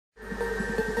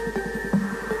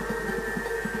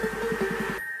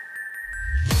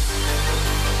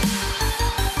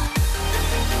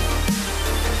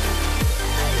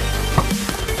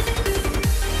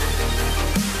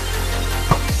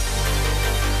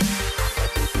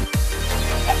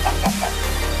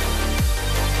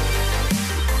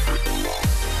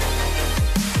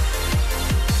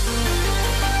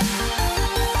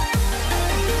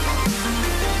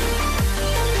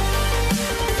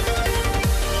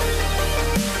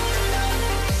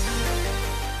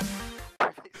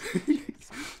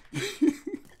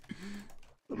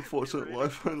unfortunate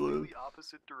life I live. Completely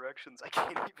opposite directions. I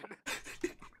can't even.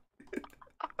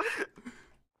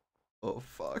 Oh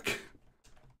fuck.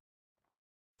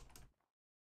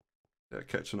 Yeah,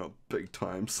 catching up big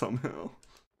time somehow.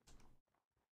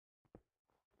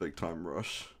 Big time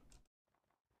rush.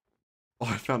 Oh,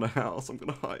 I found a house. I'm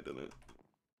gonna hide in it.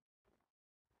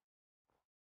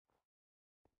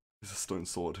 There's a stone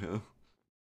sword here.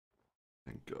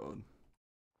 Thank God.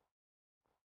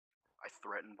 I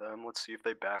threatened them. Let's see if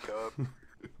they back up.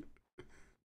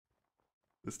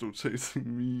 They're still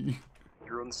chasing me.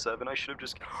 You're on 7. I should have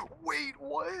just. Wait,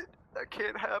 what? That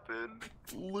can't happen.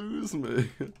 Lose me.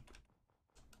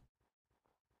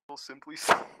 We'll simply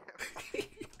say.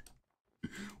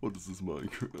 What is this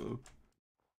Minecraft?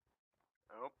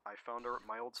 Oh, I found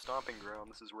my old stomping ground.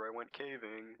 This is where I went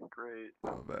caving. Great.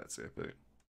 Oh, that's epic.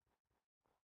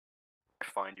 I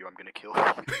find you, I'm gonna kill you.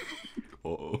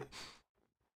 Uh-oh.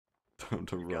 Time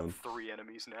to You run. got 3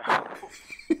 enemies now.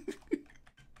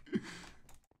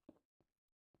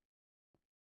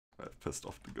 I've pissed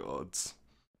off the gods.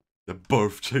 They're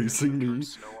both chasing me.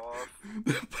 Snow off.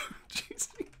 They're both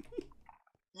chasing me.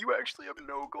 You actually have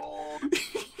no gold.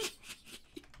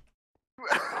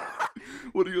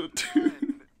 What are you gonna do?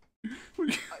 What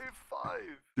are you... I have 5.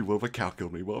 Dude, what if a cow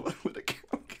killed me? What if a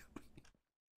cow killed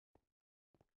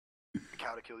me? A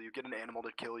cow to kill you. Get an animal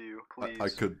to kill you, please. I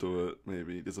could do it,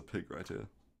 maybe. There's a pig right here.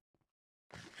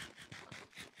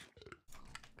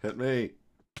 Hit me.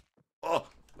 Oh,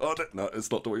 no,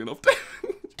 it's not doing enough.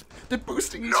 They're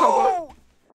boosting each other.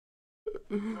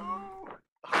 No!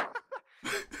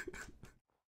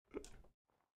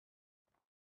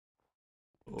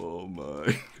 Oh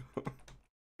my God.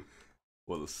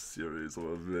 What a series of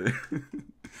events.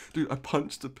 Dude, I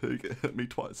punched a pig, it hit me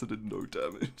twice, and did no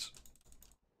damage.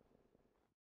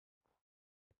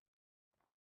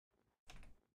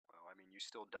 Well, I mean, you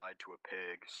still died to a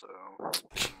pig, so...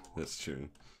 That's true.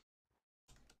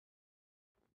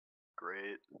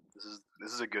 Great.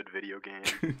 This is a good video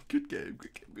game. Good game,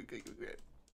 good game, good game, good game.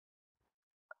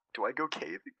 Do I go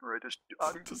caving, or I'm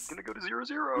gonna go to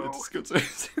 0-0. Yeah, just go to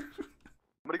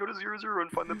I'm gonna go to 0-0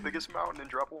 and find the biggest mountain and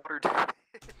drop water down.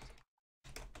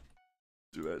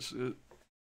 do that shit.